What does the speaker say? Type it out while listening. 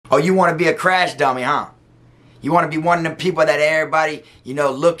Oh, you want to be a crash dummy, huh? You want to be one of them people that everybody, you know,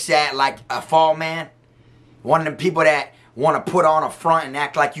 looks at like a fall man? One of them people that want to put on a front and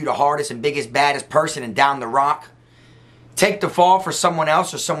act like you the hardest and biggest, baddest person and down the rock? Take the fall for someone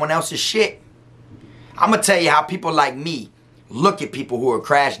else or someone else's shit. I'm going to tell you how people like me look at people who are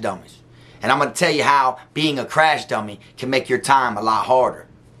crash dummies. And I'm going to tell you how being a crash dummy can make your time a lot harder.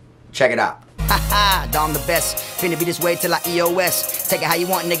 Check it out. Haha, I'm the best. Finna be this way till I EOS. Take it how you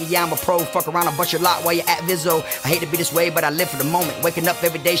want, nigga. Yeah, I'm a pro. Fuck around and bust your lot while you're at Vizzo. I hate to be this way, but I live for the moment. Waking up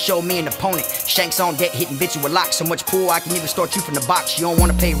every day, show me an opponent. Shanks on deck, hitting bitch with lock. So much pool, I can even start you from the box. You don't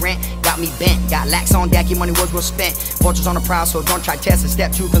wanna pay rent, got me bent. Got lax on deck, your money was well spent. Vultures on the prowl, so don't try testing.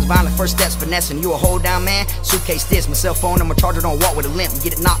 Step 2 comes violent, first steps finessing. You a hold down man, suitcase this. My cell phone, I'm a charger, don't walk with a limp.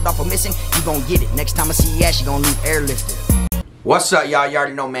 Get it knocked off or missing, you gon' get it. Next time I see your ass, you gon' leave airlifted. What's up, y'all? You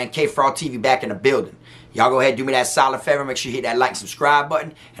already know, man. Kfrogtv back in the building. Y'all go ahead and do me that solid favor. Make sure you hit that like and subscribe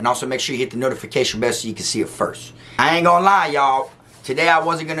button. And also make sure you hit the notification bell so you can see it first. I ain't gonna lie, y'all. Today I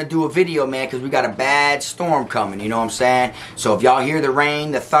wasn't gonna do a video, man, because we got a bad storm coming, you know what I'm saying? So if y'all hear the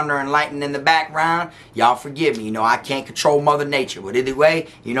rain, the thunder, and lightning in the background, y'all forgive me. You know, I can't control Mother Nature. But either way,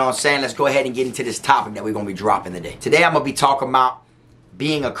 you know what I'm saying? Let's go ahead and get into this topic that we're gonna be dropping today. Today I'm gonna be talking about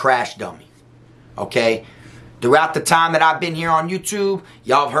being a crash dummy. Okay? Throughout the time that I've been here on YouTube,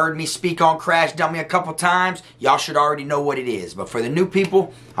 y'all have heard me speak on Crash Dummy a couple times. Y'all should already know what it is. But for the new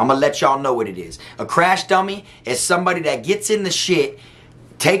people, I'm going to let y'all know what it is. A Crash Dummy is somebody that gets in the shit,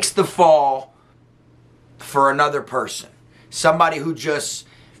 takes the fall for another person. Somebody who just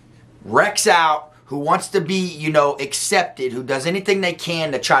wrecks out, who wants to be, you know, accepted, who does anything they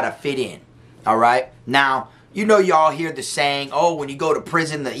can to try to fit in. All right? Now, you know y'all hear the saying, oh, when you go to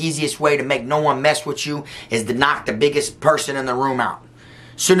prison, the easiest way to make no one mess with you is to knock the biggest person in the room out.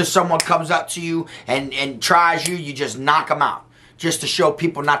 As soon as someone comes up to you and tries you, you just knock them out. Just to show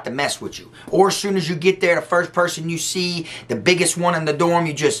people not to mess with you. Or as soon as you get there, the first person you see, the biggest one in the dorm,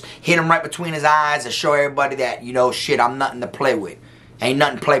 you just hit him right between his eyes to show everybody that, you know, shit, I'm nothing to play with. Ain't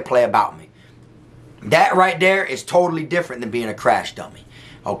nothing play about me. That right there is totally different than being a crash dummy.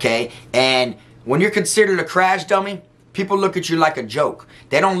 Okay? And when you're considered a crash dummy, people look at you like a joke.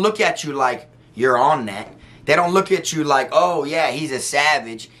 They don't look at you like you're on that. They don't look at you like, oh yeah, he's a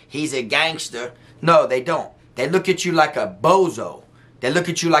savage, he's a gangster. No, they don't. They look at you like a bozo. They look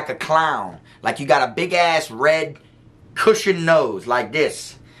at you like a clown. Like you got a big ass red cushion nose like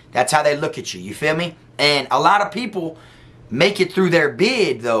this. That's how they look at you. You feel me? And a lot of people make it through their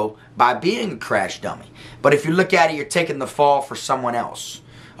bid though by being a crash dummy. But if you look at it, you're taking the fall for someone else.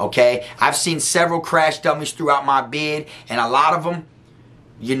 Okay, I've seen several crash dummies throughout my bid, and a lot of them,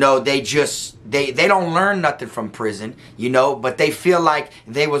 you know, they don't learn nothing from prison, you know, but they feel like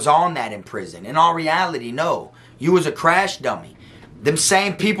they was on that in prison. In all reality, no, you was a crash dummy. Them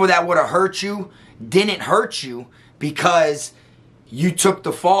same people that would have hurt you didn't hurt you because you took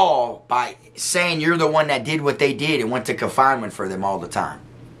the fall by saying you're the one that did what they did and went to confinement for them all the time.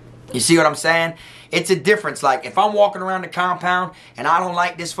 You see what I'm saying? It's a difference. Like, if I'm walking around the compound and I don't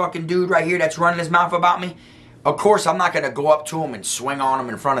like this fucking dude right here that's running his mouth about me, of course I'm not going to go up to him and swing on him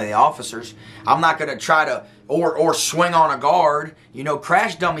in front of the officers. I'm not going to try to, or swing on a guard. You know,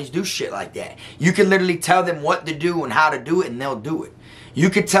 crash dummies do shit like that. You can literally tell them what to do and how to do it, and they'll do it. You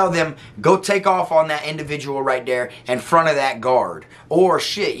could tell them, go take off on that individual right there in front of that guard. Or,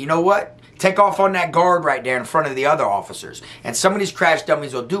 shit, you know what? Take off on that guard right there in front of the other officers. And some of these crash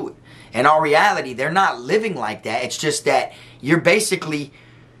dummies will do it. In all reality, they're not living like that. It's just that you're basically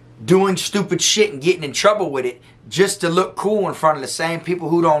doing stupid shit and getting in trouble with it just to look cool in front of the same people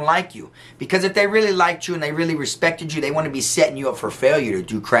who don't like you. Because if they really liked you and they really respected you, they want to be setting you up for failure to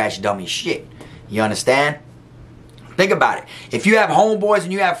do crash dummy shit. You understand? Think about it. If you have homeboys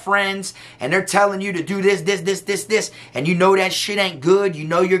and you have friends and they're telling you to do this, and you know that shit ain't good, you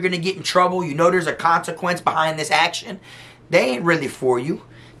know you're going to get in trouble, you know there's a consequence behind this action, they ain't really for you.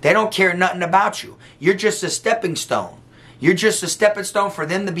 They don't care nothing about you. You're just a stepping stone. You're just a stepping stone for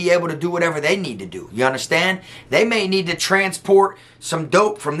them to be able to do whatever they need to do. You understand? They may need to transport some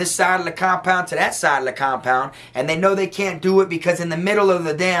dope from this side of the compound to that side of the compound, and they know they can't do it because in the middle of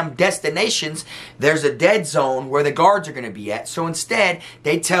the damn destinations, there's a dead zone where the guards are going to be at. So instead,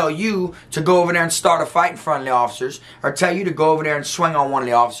 they tell you to go over there and start a fight in front of the officers, or tell you to go over there and swing on one of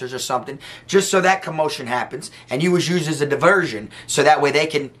the officers or something, just so that commotion happens, and you was used as a diversion, so that way they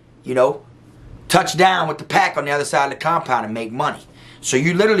can, you know, touch down with the pack on the other side of the compound and make money. So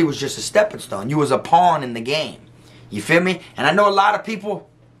you literally was just a stepping stone. You was a pawn in the game. You feel me? And I know a lot of people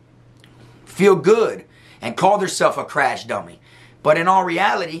feel good and call themselves a crash dummy. But in all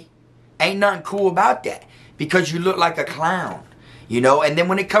reality, ain't nothing cool about that. Because you look like a clown. You know, and then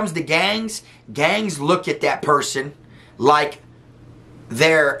when it comes to gangs look at that person like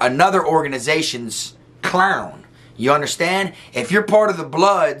they're another organization's clown. You understand? If you're part of the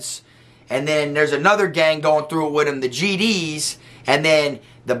Bloods, and then there's another gang going through it with them, the GDs, and then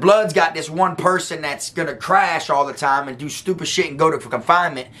the Bloods got this one person that's going to crash all the time and do stupid shit and go to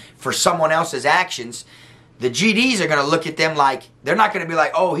confinement for someone else's actions, the GDs are going to look at them like, they're not going to be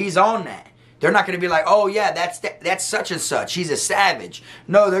like, oh, he's on that. They're not going to be like, oh, yeah, that's such and such. He's a savage.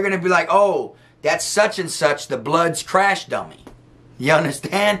 No, they're going to be like, oh, that's such and such, the Bloods crash dummy. You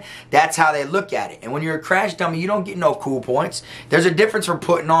understand? That's how they look at it. And when you're a crash dummy, you don't get no cool points. There's a difference from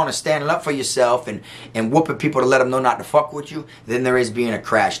putting on and standing up for yourself and whooping people to let them know not to fuck with you than there is being a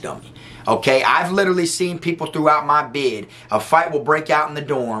crash dummy. Okay? I've literally seen people throughout my bid. A fight will break out in the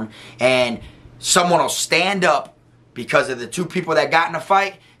dorm and someone will stand up because of the two people that got in a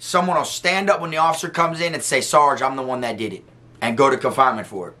fight. Someone will stand up when the officer comes in and say, Sarge, I'm the one that did it. And go to confinement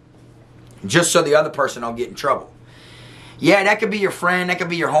for it. Just so the other person don't get in trouble. Yeah, that could be your friend, that could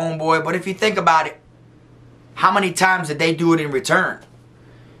be your homeboy, but if you think about it, how many times did they do it in return?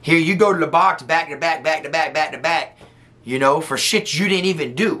 Here, you go to the box back to back, back to back, back to back, you know, for shit you didn't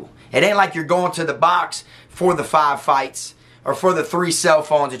even do. It ain't like you're going to the box for the 5 fights or for the 3 cell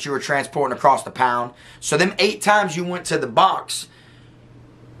phones that you were transporting across the pound. So them 8 times you went to the box,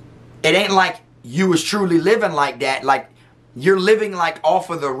 it ain't like you was truly living like that. Like, you're living like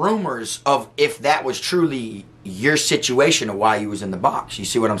off of the rumors of if that was truly your situation or why you was in the box. You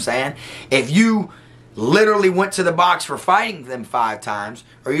see what I'm saying? If you literally went to the box for fighting them 5 times,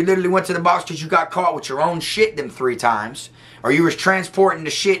 or you literally went to the box because you got caught with your own shit them 3 times, or you was transporting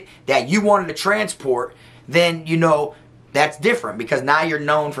the shit that you wanted to transport, then, you know, that's different because now you're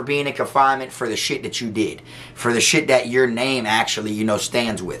known for being in confinement for the shit that you did, for the shit that your name actually, you know,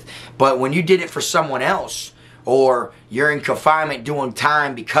 stands with. But when you did it for someone else, or you're in confinement doing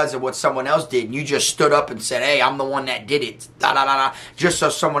time because of what someone else did, and you just stood up and said, hey, I'm the one that did it, da da da da, just so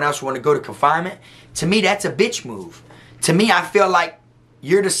someone else want to go to confinement, to me, that's a bitch move. To me, I feel like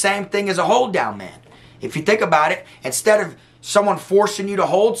you're the same thing as a hold down man. If you think about it, instead of someone forcing you to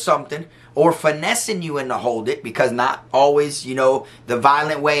hold something or finessing you into hold it, because not always, you know, the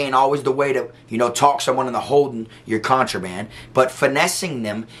violent way and always the way to, you know, talk someone into holding your contraband, but finessing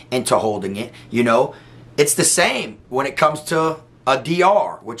them into holding it, you know, it's the same when it comes to a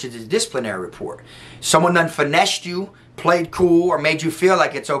DR, which is a disciplinary report. Someone done finessed you, played cool, or made you feel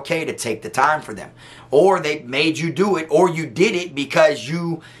like it's okay to take the time for them. Or they made you do it, or you did it because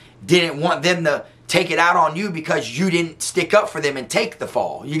you didn't want them to take it out on you because you didn't stick up for them and take the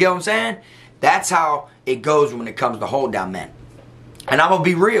fall. You get what I'm saying? That's how it goes when it comes to hold down men. And I'm going to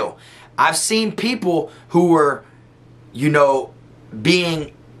be real. I've seen people who were, you know,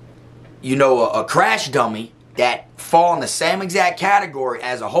 being, you know, a crash dummy that fall in the same exact category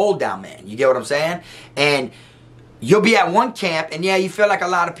as a hold down man. You get what I'm saying? And you'll be at one camp and yeah, you feel like a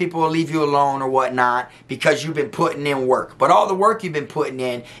lot of people will leave you alone or whatnot because you've been putting in work. But all the work you've been putting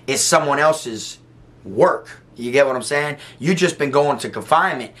in is someone else's work. You get what I'm saying? You just been going to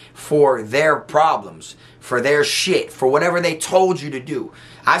confinement for their problems, for their shit, for whatever they told you to do.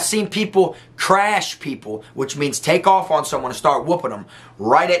 I've seen people crash people, which means take off on someone and start whooping them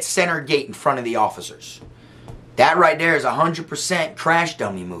right at center gate in front of the officers. That right there is 100% crash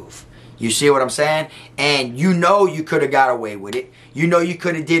dummy move. You see what I'm saying? And you know you could have got away with it. You know you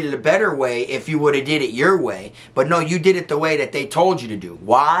could have did it a better way if you would have did it your way. But no, you did it the way that they told you to do.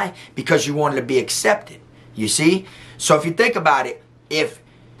 Why? Because you wanted to be accepted. You see? So if you think about it, if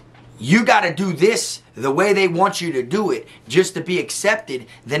you got to do this the way they want you to do it just to be accepted,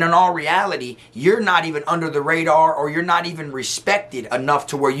 then in all reality, you're not even under the radar or you're not even respected enough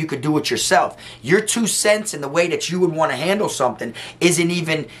to where you could do it yourself. Your 2 cents in the way that you would want to handle something isn't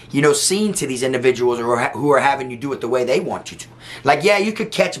even, you know, seen to these individuals who are having you do it the way they want you to. Like, yeah, you could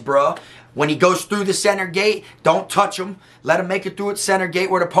catch bruh when he goes through the center gate, don't touch him. Let him make it through at center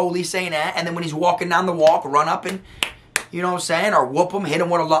gate where the police ain't at. And then when he's walking down the walk, run up and, you know what I'm saying? Or whoop him, hit him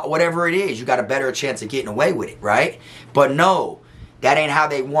with whatever it is. You got a better chance of getting away with it, right? But no, that ain't how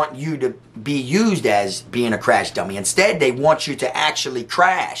they want you to be used as being a crash dummy. Instead, they want you to actually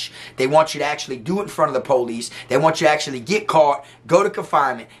crash. They want you to actually do it in front of the police. They want you to actually get caught, go to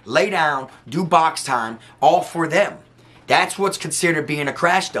confinement, lay down, do box time, all for them. That's what's considered being a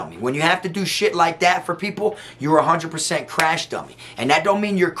crash dummy. When you have to do shit like that for people, you're 100% crash dummy. And that don't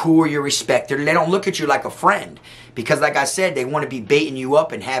mean you're cool or you're respected. They don't look at you like a friend. Because like I said, they want to be baiting you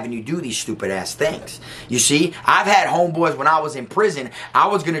up and having you do these stupid ass things. You see, I've had homeboys when I was in prison, I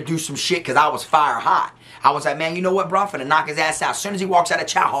was going to do some shit because I was fire hot. I was like, man, you know what, bro? I'm finna knock his ass out. As soon as he walks out of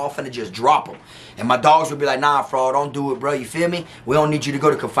chow hall, I'm finna just drop him. And my dogs would be like, nah, Frog, don't do it, bro. You feel me? We don't need you to go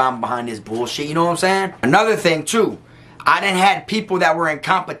to confinement behind this bullshit. You know what I'm saying? Another thing, too. I done had people that were in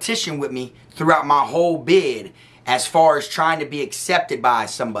competition with me throughout my whole bid as far as trying to be accepted by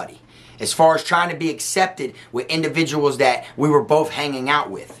somebody. As far as trying to be accepted with individuals that we were both hanging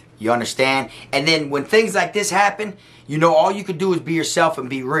out with. You understand? And then when things like this happen, you know, all you could do is be yourself and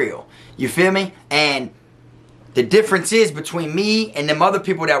be real. You feel me? And the difference is between me and them other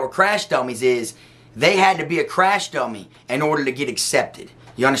people that were crash dummies is they had to be a crash dummy in order to get accepted.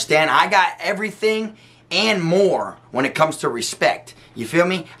 You understand? I got everything and more when it comes to respect. You feel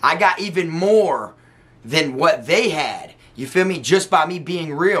me? I got even more than what they had. You feel me? Just by me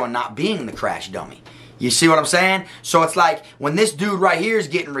being real and not being the crash dummy. You see what I'm saying? So it's like when this dude right here is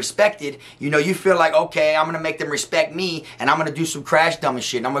getting respected, you know, you feel like, okay, I'm going to make them respect me and I'm going to do some crash dummy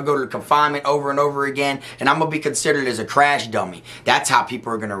shit. And I'm going to go to the confinement over and over again and I'm going to be considered as a crash dummy. That's how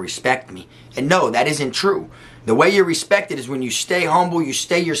people are going to respect me. And no, that isn't true. The way you're respected is when you stay humble, you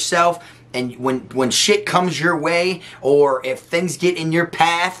stay yourself, and when shit comes your way, or if things get in your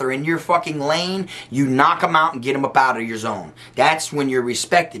path or in your fucking lane, you knock them out and get them up out of your zone. That's when you're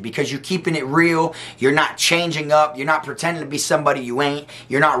respected, because you're keeping it real. You're not changing up. You're not pretending to be somebody you ain't.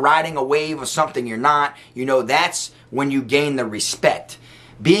 You're not riding a wave of something you're not. You know, that's when you gain the respect.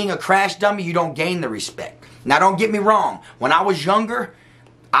 Being a crash dummy, you don't gain the respect. Now, don't get me wrong. When I was younger,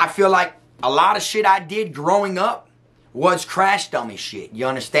 I feel like a lot of shit I did growing up was crash dummy shit. You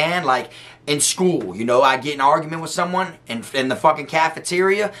understand? Like in school, you know, I get in an argument with someone in the fucking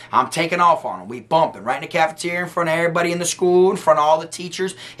cafeteria. I'm taking off on them. We bumping right in the cafeteria in front of everybody in the school, in front of all the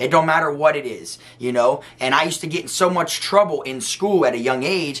teachers. It don't matter what it is, you know. And I used to get in so much trouble in school at a young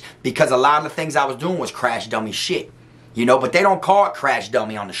age because a lot of the things I was doing was crash dummy shit. You know, but they don't call it crash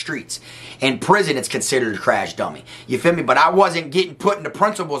dummy on the streets. In prison, it's considered a crash dummy. You feel me? But I wasn't getting put in the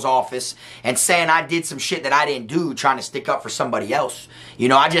principal's office and saying I did some shit that I didn't do trying to stick up for somebody else. You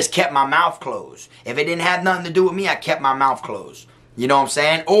know, I just kept my mouth closed. If it didn't have nothing to do with me, I kept my mouth closed. You know what I'm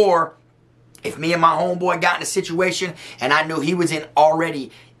saying? Or if me and my homeboy got in a situation and I knew he was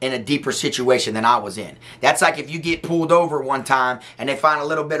already in a deeper situation than I was in. That's like if you get pulled over one time and they find a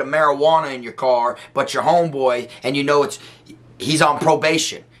little bit of marijuana in your car, but your homeboy, and you know he's on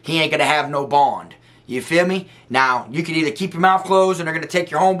probation. He ain't gonna have no bond. You feel me? Now, you can either keep your mouth closed and they're gonna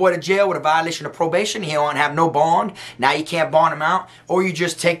take your homeboy to jail with a violation of probation. He don't have no bond. Now you can't bond him out. Or you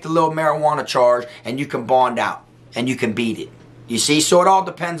just take the little marijuana charge and you can bond out and you can beat it. You see? So it all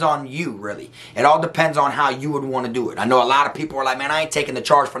depends on you, really. It all depends on how you would want to do it. I know a lot of people are like, man, I ain't taking the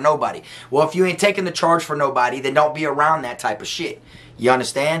charge for nobody. Well, if you ain't taking the charge for nobody, then don't be around that type of shit. You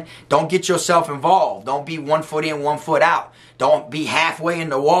understand? Don't get yourself involved. Don't be 1 foot in, 1 foot out. Don't be halfway in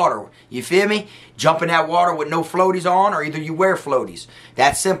the water. You feel me? Jump in that water with no floaties on, or either you wear floaties.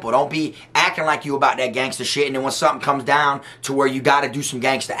 That's simple. Don't be acting like you about that gangster shit, and then when something comes down to where you got to do some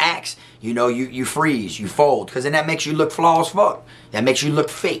gangster acts, you know, you freeze, you fold, because then that makes you look flaw as fuck. That makes you look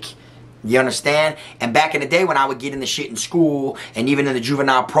fake. You understand? And back in the day when I would get in the shit in school and even in the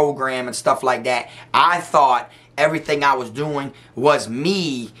juvenile program and stuff like that, I thought everything I was doing was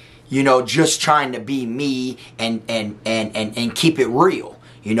me, you know, just trying to be me and keep it real,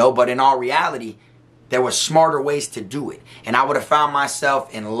 you know. But in all reality, there were smarter ways to do it. And I would have found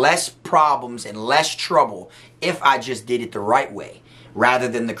myself in less problems and less trouble if I just did it the right way, rather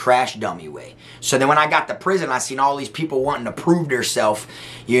than the crash dummy way. So then when I got to prison, I seen all these people wanting to prove themselves,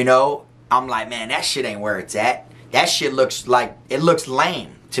 you know. I'm like, man, that shit ain't where it's at. That shit looks like, it looks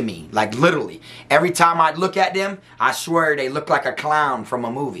lame to me. Like literally. Every time I look at them, I swear they look like a clown from a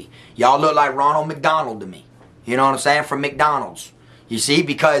movie. Y'all look like Ronald McDonald to me. You know what I'm saying? From McDonald's. You see?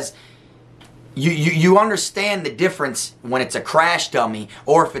 Because you understand the difference when it's a crash dummy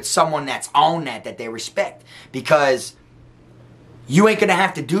or if it's someone that's on that they respect. Because you ain't going to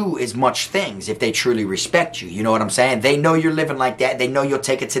have to do as much things if they truly respect you. You know what I'm saying? They know you're living like that. They know you'll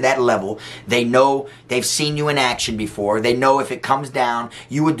take it to that level. They know they've seen you in action before. They know if it comes down,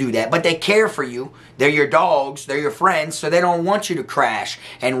 you would do that. But they care for you. They're your dogs. They're your friends. So they don't want you to crash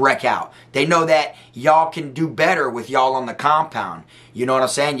and wreck out. They know that y'all can do better with y'all on the compound. You know what I'm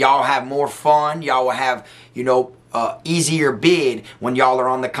saying? Y'all have more fun. Y'all will have, you know, easier bid when y'all are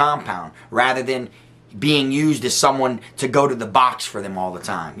on the compound rather than being used as someone to go to the box for them all the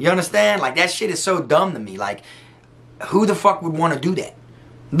time. You understand? Like, that shit is so dumb to me. Like, who the fuck would want to do that?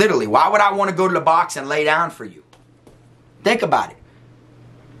 Literally, why would I want to go to the box and lay down for you? Think about it.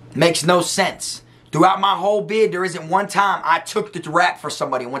 Makes no sense. Throughout my whole bid, there isn't one time I took the rap for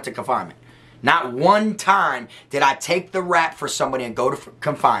somebody and went to confinement. Not one time did I take the rap for somebody and go to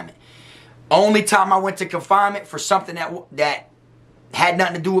confinement. Only time I went to confinement for something that had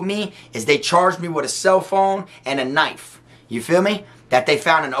nothing to do with me is they charged me with a cell phone and a knife. You feel me? That they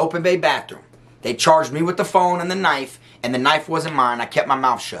found in an open bay bathroom. They charged me with the phone and the knife wasn't mine. I kept my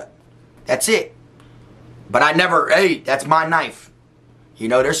mouth shut. That's it. But I never, hey, that's my knife. You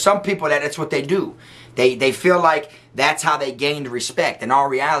know, there's some people that's what they do. They feel like that's how they gained respect. In all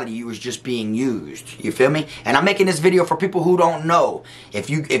reality, you was just being used. You feel me? And I'm making this video for people who don't know. If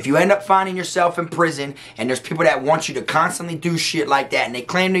you end up finding yourself in prison and there's people that want you to constantly do shit like that and they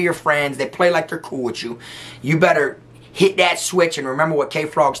claim they're your friends, they play like they're cool with you, you better hit that switch and remember what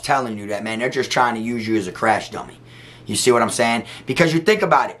Kfrog's telling you, that, man, they're just trying to use you as a crash dummy. You see what I'm saying? Because you think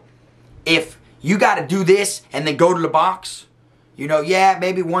about it. If you got to do this and then go to the box, you know, yeah,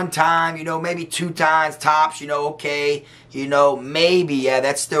 maybe one time, you know, maybe 2 times tops, you know, okay, you know, maybe, yeah,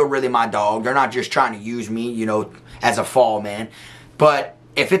 that's still really my dog. They're not just trying to use me, you know, as a fall man. But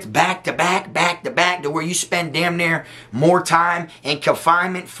if it's back to back to where you spend damn near more time in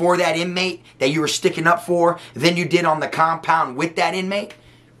confinement for that inmate that you were sticking up for than you did on the compound with that inmate,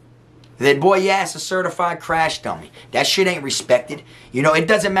 then boy, yeah, it's a certified crash dummy. That shit ain't respected. You know, it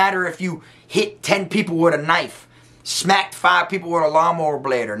doesn't matter if you hit 10 people with a knife, smacked 5 people with a lawnmower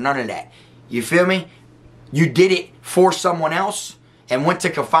blade, or none of that. You feel me? You did it for someone else and went to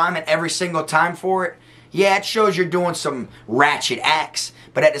confinement every single time for it. Yeah, it shows you're doing some ratchet acts,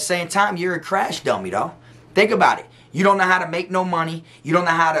 but at the same time, you're a crash dummy, though. Think about it. You don't know how to make no money. You don't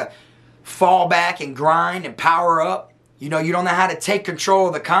know how to fall back and grind and power up. You know, you don't know how to take control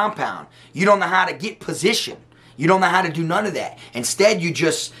of the compound. You don't know how to get position. You don't know how to do none of that. Instead, you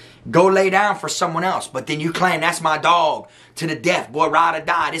just go lay down for someone else. But then you claim, that's my dog to the death. Boy, ride or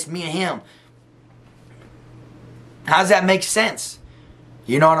die. It's me and him. How does that make sense?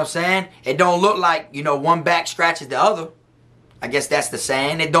 You know what I'm saying? It don't look like, you know, one back scratches the other. I guess that's the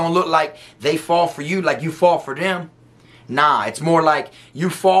saying. It don't look like they fall for you like you fall for them. Nah, it's more like you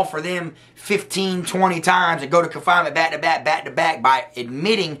fall for them 15, 20 times and go to confinement back to back by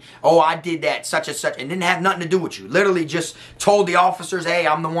admitting, oh, I did that, such and such, and didn't have nothing to do with you. Literally just told the officers, hey,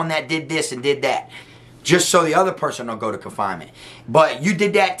 I'm the one that did this and did that. Just so the other person don't go to confinement. But you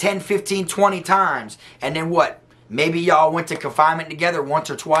did that 10, 15, 20 times, and then what? Maybe y'all went to confinement together once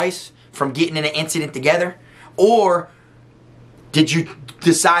or twice from getting in an incident together? Or did you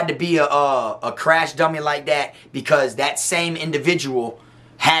decide to be a crash dummy like that because that same individual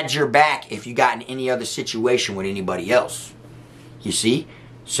had your back if you got in any other situation with anybody else? You see?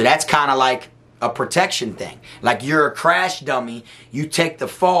 So that's kind of like a protection thing. Like you're a crash dummy, you take the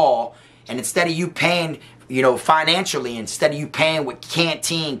fall, and instead of you paying, you know, financially, instead of you paying with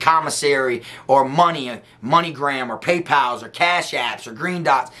canteen, commissary, or money, MoneyGram, or PayPals, or Cash Apps, or Green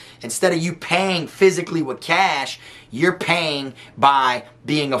Dots, instead of you paying physically with cash, you're paying by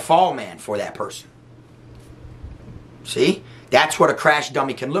being a fall man for that person. See? That's what a crash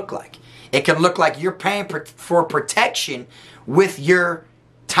dummy can look like. It can look like you're paying for protection with your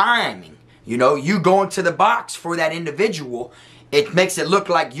timing. You know, you going to the box for that individual, it makes it look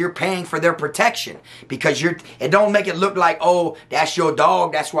like you're paying for their protection, because it don't make it look like, oh, that's your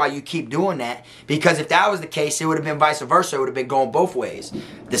dog, that's why you keep doing that. Because if that was the case, it would have been vice versa. It would have been going both ways.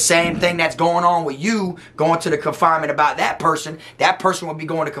 The same thing that's going on with you going to the confinement about that person would be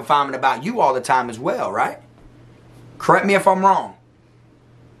going to confinement about you all the time as well, right? Correct me if I'm wrong.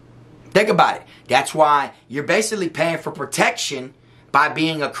 Think about it. That's why you're basically paying for protection by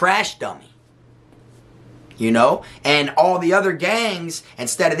being a crash dummy. You know, and all the other gangs,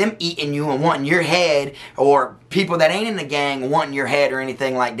 instead of them eating you and wanting your head, or people that ain't in the gang wanting your head or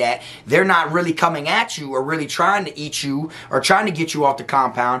anything like that, they're not really coming at you or really trying to eat you or trying to get you off the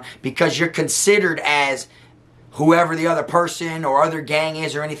compound, because you're considered as whoever the other person or other gang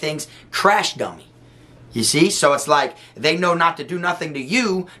is or anything's crash dummy. You see? So it's like they know not to do nothing to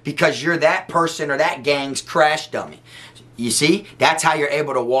you because you're that person or that gang's crash dummy. You see? That's how you're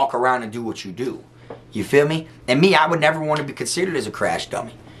able to walk around and do what you do. You feel me? And me, I would never want to be considered as a crash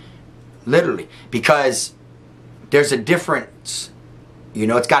dummy. Literally. Because there's a difference. You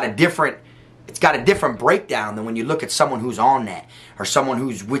know, it's got a different breakdown than when you look at someone who's on that or someone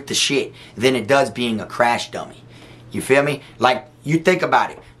who's with the shit than it does being a crash dummy. You feel me? Like, you think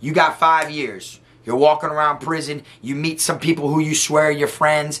about it. You got 5 years. You're walking around prison. You meet some people who you swear are your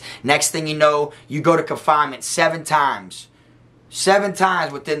friends. Next thing you know, you go to confinement 7 times. 7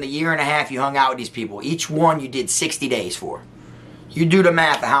 times within the year and a half you hung out with these people. Each one you did 60 days for. You do the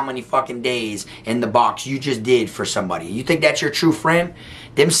math of how many fucking days in the box you just did for somebody. You think that's your true friend?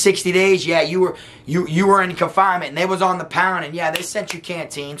 Them 60 days, yeah, you were in confinement and they was on the pound and yeah, they sent you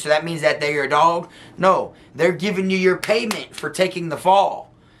canteen, so that means that they're your dog? No, they're giving you your payment for taking the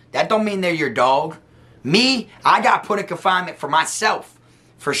fall. That don't mean they're your dog. Me, I got put in confinement for myself.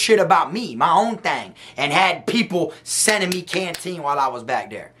 For shit about me, my own thing. And had people sending me canteen while I was back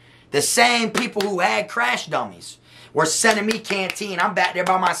there. The same people who had crash dummies were sending me canteen. I'm back there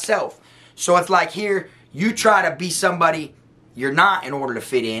by myself. So it's like here, you try to be somebody you're not in order to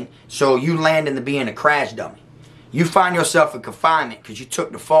fit in. So you land into being a crash dummy. You find yourself in confinement because you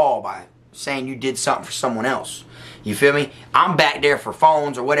took the fall by saying you did something for someone else. You feel me? I'm back there for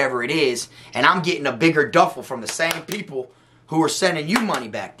phones or whatever it is. And I'm getting a bigger duffel from the same people who are sending you money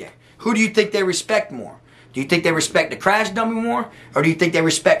back there. Who do you think they respect more? Do you think they respect the crash dummy more? Or do you think they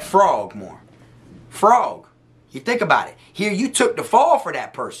respect Frog more? Frog. You think about it. Here you took the fall for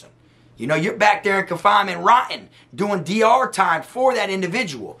that person. You know, you're back there in confinement rotting, doing DR time for that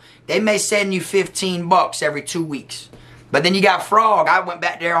individual. They may send you $15 every 2 weeks. But then you got Frog. I went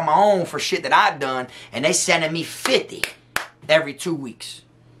back there on my own for shit that I've done, and they sending me 50 every 2 weeks.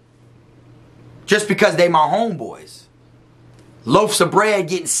 Just because they my homeboys. Loaves of bread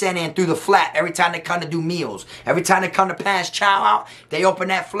getting sent in through the flap every time they come to do meals. Every time they come to pass chow out, they open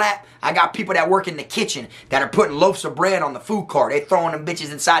that flap. I got people that work in the kitchen that are putting loaves of bread on the food cart. They throwing them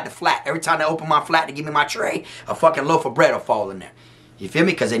bitches inside the flap. Every time they open my flap to give me my tray, a fucking loaf of bread will fall in there. You feel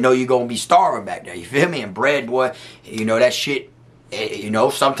me? Because they know you're going to be starving back there. You feel me? And bread, boy, you know, that shit, you know,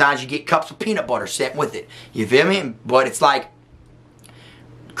 sometimes you get cups of peanut butter sent with it. You feel me? But it's like,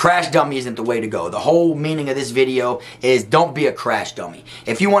 crash dummy isn't the way to go. The whole meaning of this video is don't be a crash dummy.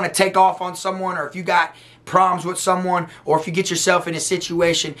 If you want to take off on someone, or if you got problems with someone, or if you get yourself in a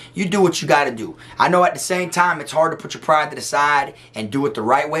situation, you do what you got to do. I know at the same time it's hard to put your pride to the side and do it the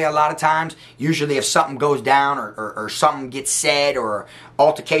right way a lot of times. Usually if something goes down or something gets said or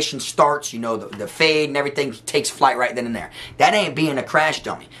altercation starts, you know, the fade and everything takes flight right then and there. That ain't being a crash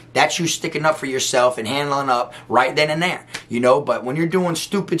dummy. That's you sticking up for yourself and handling up right then and there. You know, but when you're doing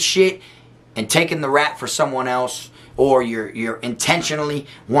stupid shit and taking the rap for someone else, or you're intentionally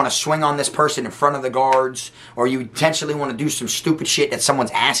want to swing on this person in front of the guards, or you intentionally want to do some stupid shit that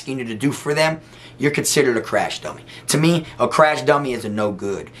someone's asking you to do for them, you're considered a crash dummy. To me, a crash dummy is a no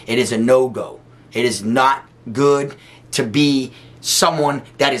good. It is a no-go. It is not good to be someone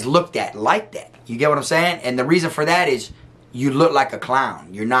that is looked at like that. You get what I'm saying? And the reason for that is you look like a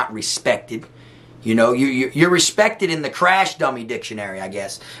clown. You're not respected. You know, you're respected in the crash dummy dictionary, I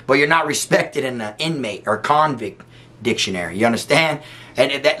guess, but you're not respected in the inmate or convict dictionary. You understand?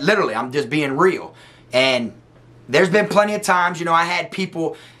 And that literally, I'm just being real. And there's been plenty of times, you know, I had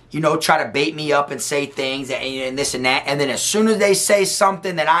people, you know, try to bait me up and say things and this and that. And then as soon as they say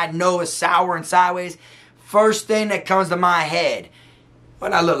something that I know is sour and sideways, first thing that comes to my head,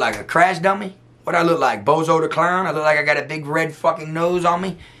 what, I look like a crash dummy? What, I look like Bozo the Clown? I look like I got a big red fucking nose on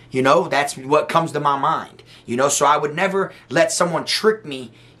me? You know, that's what comes to my mind. You know, so I would never let someone trick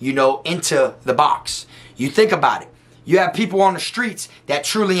me, you know, into the box. You think about it. You have people on the streets that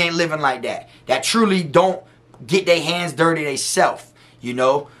truly ain't living like that. That truly don't get their hands dirty themselves. You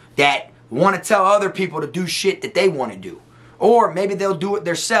know, that want to tell other people to do shit that they want to do. Or maybe they'll do it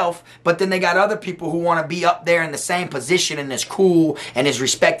themselves, but then they got other people who want to be up there in the same position and as cool and as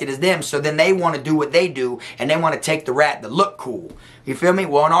respected as them. So then they want to do what they do and they want to take the rap to look cool. You feel me?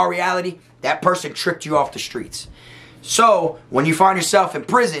 Well, in all reality, that person tricked you off the streets. So when you find yourself in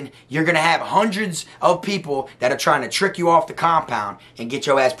prison, you're going to have hundreds of people that are trying to trick you off the compound and get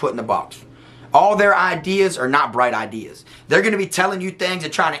your ass put in the box. All their ideas are not bright ideas. They're going to be telling you things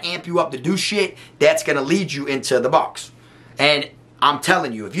and trying to amp you up to do shit that's going to lead you into the box. And I'm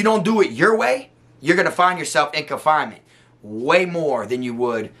telling you, if you don't do it your way, you're going to find yourself in confinement way more than you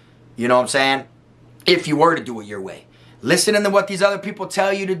would, you know what I'm saying, if you were to do it your way. Listening to what these other people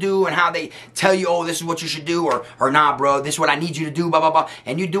tell you to do and how they tell you, oh, this is what you should do, or nah, bro, this is what I need you to do, blah, blah, blah,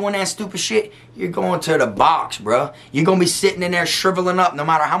 and you're doing that stupid shit, you're going to the box, bro. You're going to be sitting in there shriveling up no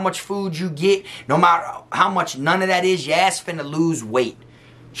matter how much food you get, no matter how much none of that is, your ass finna lose weight.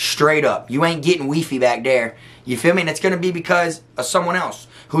 Straight up. You ain't getting weefy back there. You feel me? And it's going to be because of someone else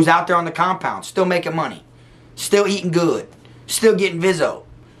who's out there on the compound, still making money, still eating good, still getting Vizzo,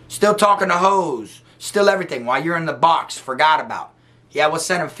 still talking to hoes, still everything while you're in the box, forgot about. Yeah, we'll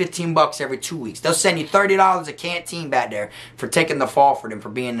send them $15 every 2 weeks. They'll send you $30 a canteen back there for taking the fall for them for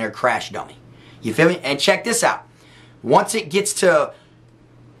being their crash dummy. You feel me? And check this out. Once it gets to,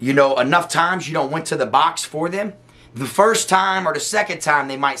 you know, enough times you don't went to the box for them, The first time or the second time,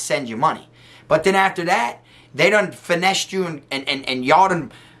 they might send you money. But then after that, they done finessed you and y'all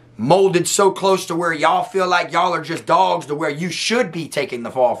done molded so close to where y'all feel like y'all are just dogs to where you should be taking the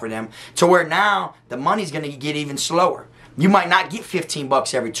fall for them, to where now the money's going to get even slower. You might not get 15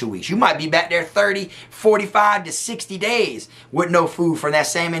 bucks every 2 weeks. You might be back there 30, 45 to 60 days with no food from that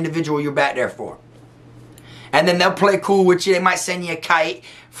same individual you're back there for. And then they'll play cool with you. They might send you a kite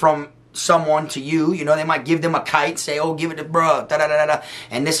from someone to you. You know, they might give them a kite, say, oh, give it to bruh, da-da-da-da-da,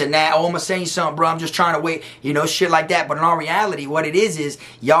 and this and that. Oh, I'm going to send you something, bro. I'm just trying to wait. You know, shit like that. But in all reality, what it is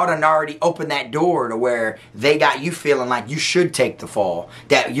y'all done already opened that door to where they got you feeling like you should take the fall,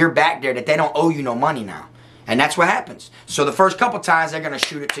 that you're back there, that they don't owe you no money now. And that's what happens. So the first couple times, they're going to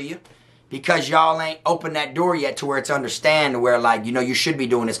shoot it to you because y'all ain't opened that door yet to where it's understand to where, like, you know, you should be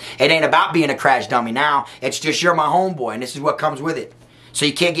doing this. It ain't about being a crash dummy now. It's just you're my homeboy, and this is what comes with it. So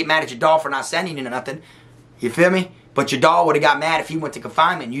you can't get mad at your dog for not sending you nothing. You feel me? But your dog would have got mad if he went to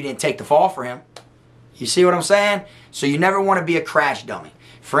confinement and you didn't take the fall for him. You see what I'm saying? So you never want to be a crash dummy.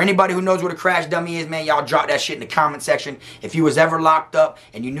 For anybody who knows what a crash dummy is, man, y'all drop that shit in the comment section. If you was ever locked up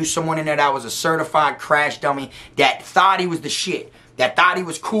and you knew someone in there that was a certified crash dummy that thought he was the shit, that thought he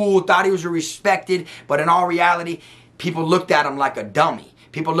was cool, thought he was respected, but in all reality, people looked at him like a dummy.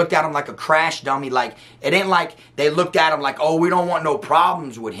 People looked at him like a crash dummy. Like, it ain't like they looked at him like, oh, we don't want no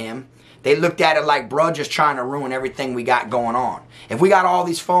problems with him. They looked at it like, bro, just trying to ruin everything we got going on. If we got all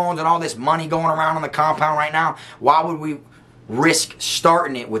these phones and all this money going around on the compound right now, why would we risk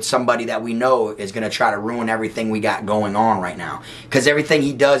starting it with somebody that we know is going to try to ruin everything we got going on right now? Because everything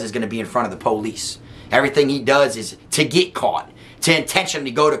he does is going to be in front of the police. Everything he does is to get caught, to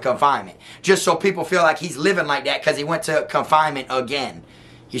intentionally go to confinement, just so people feel like he's living like that because he went to confinement again.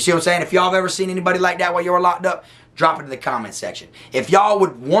 You see what I'm saying? If y'all have ever seen anybody like that while you were locked up, drop it in the comment section. If y'all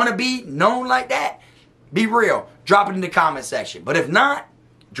would want to be known like that, be real. Drop it in the comment section. But if not,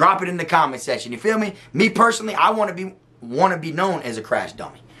 drop it in the comment section. You feel me? Me personally, I want to be known as a crash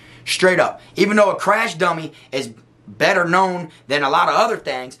dummy. Straight up. Even though a crash dummy is better known than a lot of other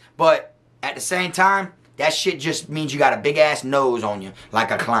things, but at the same time, that shit just means you got a big ass nose on you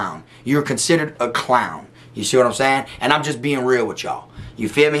like a clown. You're considered a clown. You see what I'm saying? And I'm just being real with y'all. You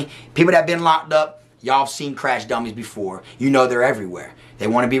feel me? People that been locked up, y'all seen crash dummies before. You know they're everywhere. They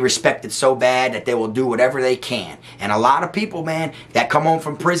want to be respected so bad that they will do whatever they can. And a lot of people, man, that come home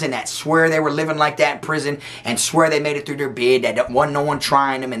from prison that swear they were living like that in prison and swear they made it through their bid, that wasn't no one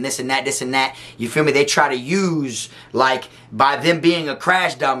trying them and this and that, this and that. You feel me? They try to use, like, by them being a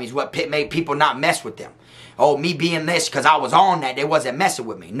crash dummy is what made people not mess with them. Oh, me being this because I was on that, they wasn't messing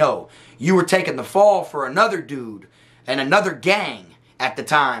with me. No, you were taking the fall for another dude and another gang at the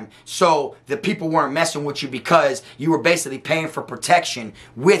time, so the people weren't messing with you because you were basically paying for protection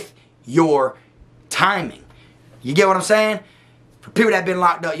with your timing. You get what I'm saying? For people that have been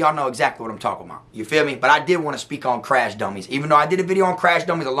locked up, y'all know exactly what I'm talking about. You feel me? But I did want to speak on crash dummies, even though I did a video on crash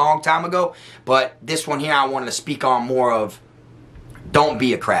dummies a long time ago. But this one here, I wanted to speak on more of, don't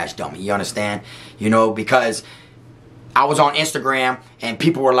be a crash dummy. You understand? You know, because I was on Instagram and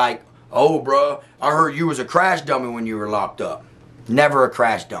people were like, oh, bro, I heard you was a crash dummy when you were locked up. Never a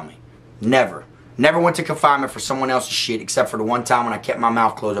crash dummy. Never. Never went to confinement for someone else's shit except for the one time when I kept my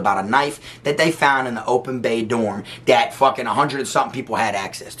mouth closed about a knife that they found in the open bay dorm that fucking 100 and something people had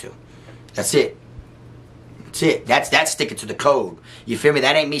access to. That's it. That's it. That's sticking to the code. You feel me?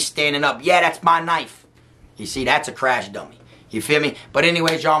 That ain't me standing up. Yeah, that's my knife. You see, that's a crash dummy. You feel me? But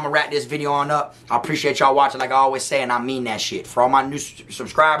anyways, y'all, I'm going to wrap this video on up. I appreciate y'all watching like I always say, and I mean that shit. For all my new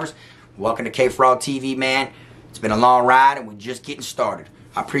subscribers, welcome to Kfrogtv, man. It's been a long ride, and we're just getting started.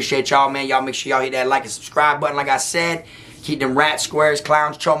 I appreciate y'all, man. Y'all make sure y'all hit that like and subscribe button like I said. Keep them rats, squares,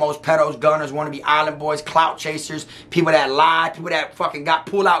 clowns, chomos, pedos, gunners, wannabe island boys, clout chasers, people that lie, people that fucking got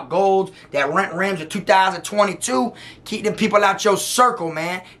pull-out golds, that rent rims of 2022. Keep them people out your circle,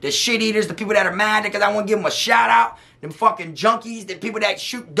 man. The shit eaters, the people that are mad because I want to give them a shout-out. Them fucking junkies, the people that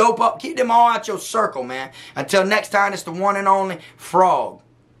shoot dope up. Keep them all out your circle, man. Until next time, it's the one and only Frog.